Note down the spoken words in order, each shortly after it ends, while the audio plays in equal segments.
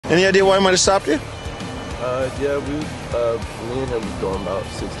Any idea why I might have stopped you? Yeah, me and him was going about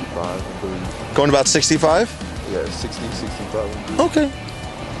 65, I believe. Going about 65? Yeah, 60, 65. Okay.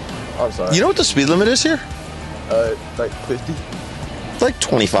 I'm sorry. You know what the speed limit is here? Like 50. Like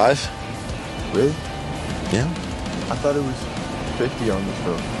 25. Really? Yeah. I thought it was 50 on this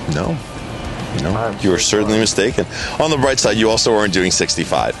road. No. You were certainly mistaken. On the bright side, you also weren't doing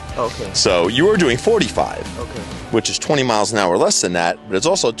 65. Okay. So you were doing 45. Okay. Which is 20 miles an hour less than that, but it's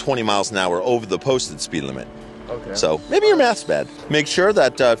also 20 miles an hour over the posted speed limit. Okay. So maybe your math's bad. Make sure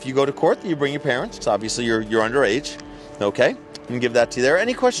that if you go to court, that you bring your parents, because obviously you're underage. Okay? And give that to you there.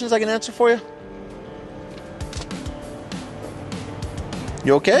 Any questions I can answer for you?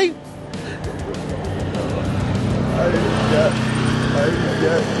 You okay?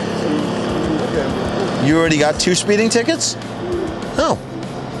 You already got 2 speeding tickets? Oh.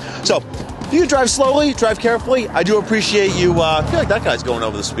 So, if you drive slowly, drive carefully. I do appreciate you. I feel like that guy's going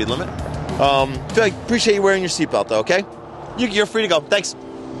over the speed limit. Appreciate you wearing your seatbelt, though, okay? You're free to go. Thanks.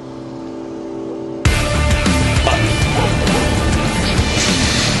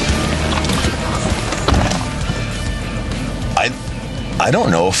 I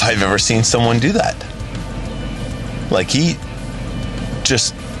don't know if I've ever seen someone do that. Like he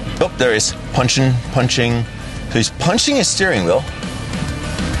just, oh, there he is, punching. So he's punching his steering wheel.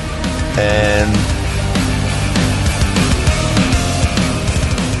 And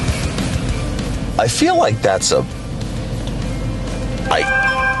I feel like that's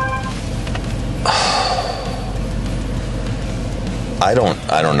I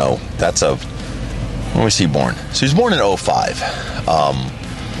don't know. When was he born? So he was born in 05.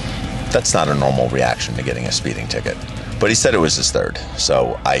 That's not a normal reaction to getting a speeding ticket. But he said it was his 3rd.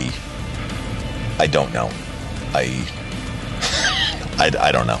 So I don't know. I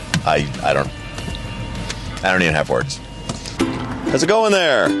don't know. I don't even have words. How's it going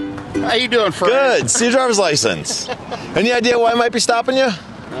there? How you doing, Frank? Good. See your driver's license. Any idea why I might be stopping you?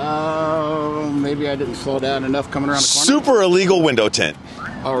 Maybe I didn't slow down enough coming around the corner. Super illegal window tint.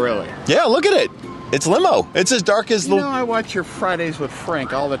 Oh, really? Yeah, look at it. It's limo. It's as dark as You know, I watch your Fridays with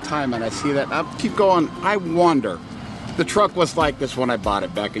Frank all the time, and I see that. I keep going, I wonder. The truck was like this when I bought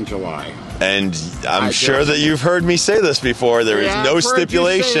it back in July. And I'm sure that you've heard me say this before. There is no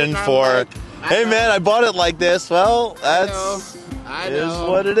stipulation for, hey, man, I bought it like this. Well, that's is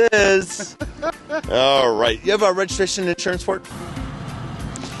what it is. All right. You have a registration and insurance for it?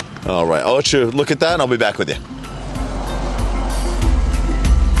 All right. I'll let you look at that, and I'll be back with you.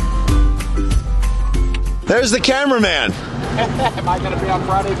 There's the cameraman. Am I going to be on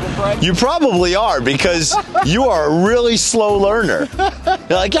Fridays with Frank? You probably are, because you are a really slow learner.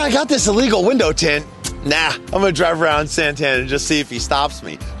 You're like, yeah, I got this illegal window tint. Nah, I'm going to drive around Santana and just see if he stops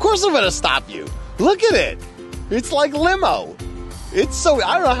me. Of course I'm going to stop you. Look at it. It's like limo. It's so,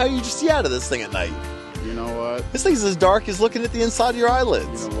 I don't know how you just see out of this thing at night. You know what? This thing's as dark as looking at the inside of your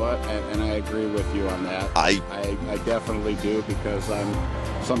eyelids. You know what? And I agree with you on that. I definitely do, because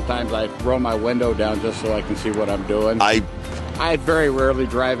sometimes I roll my window down just so I can see what I'm doing. I very rarely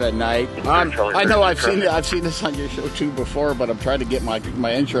drive at night. I know I've seen this on your show too before, but I'm trying to get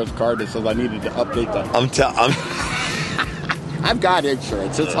my insurance card that says I needed to update that. I've got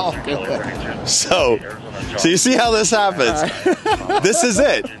insurance. It's all good. So you see how this happens. This is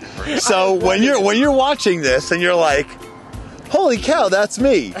it. So when you're watching this and you're like, holy cow, that's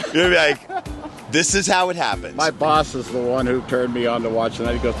me. You're like, this is how it happens. My boss is the one who turned me on to watching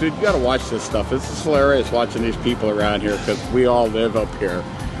that. He goes, dude, you got to watch this stuff. This is hilarious watching these people around here, because we all live up here.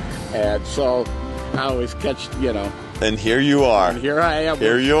 And so I always catch, And here you are. And here I am.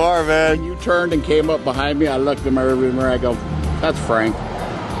 Here you are, man. When you turned and came up behind me, I looked in my rearview mirror. I go, that's Frank.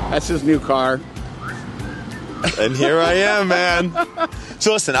 That's his new car. And here I am, man.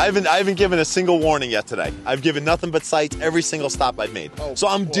 So listen, I haven't given a single warning yet today. I've given nothing but cites every single stop I've made. Oh, so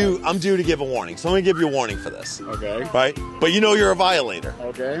I'm due to give a warning. So I'm gonna give you a warning for this. Okay. Right? But you're a violator.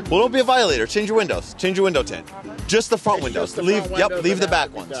 Okay. Well, don't be a violator. Change your windows. Change your window tint. Just the front windows. Leave the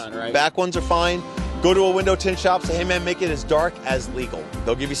back ones. Done, right? Back ones are fine. Go to a window tint shop, say, hey man, make it as dark as legal.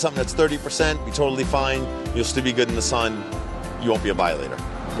 They'll give you something that's 30%, be totally fine. You'll still be good in the sun. You won't be a violator.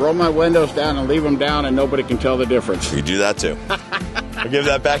 Roll my windows down and leave them down, and nobody can tell the difference. You do that too. I'll give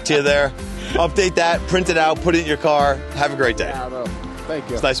that back to you there. Update that, print it out, put it in your car. Have a great day. Yeah, I will. Thank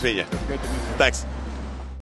you. It's nice meeting you. It's great to meet you. Thanks.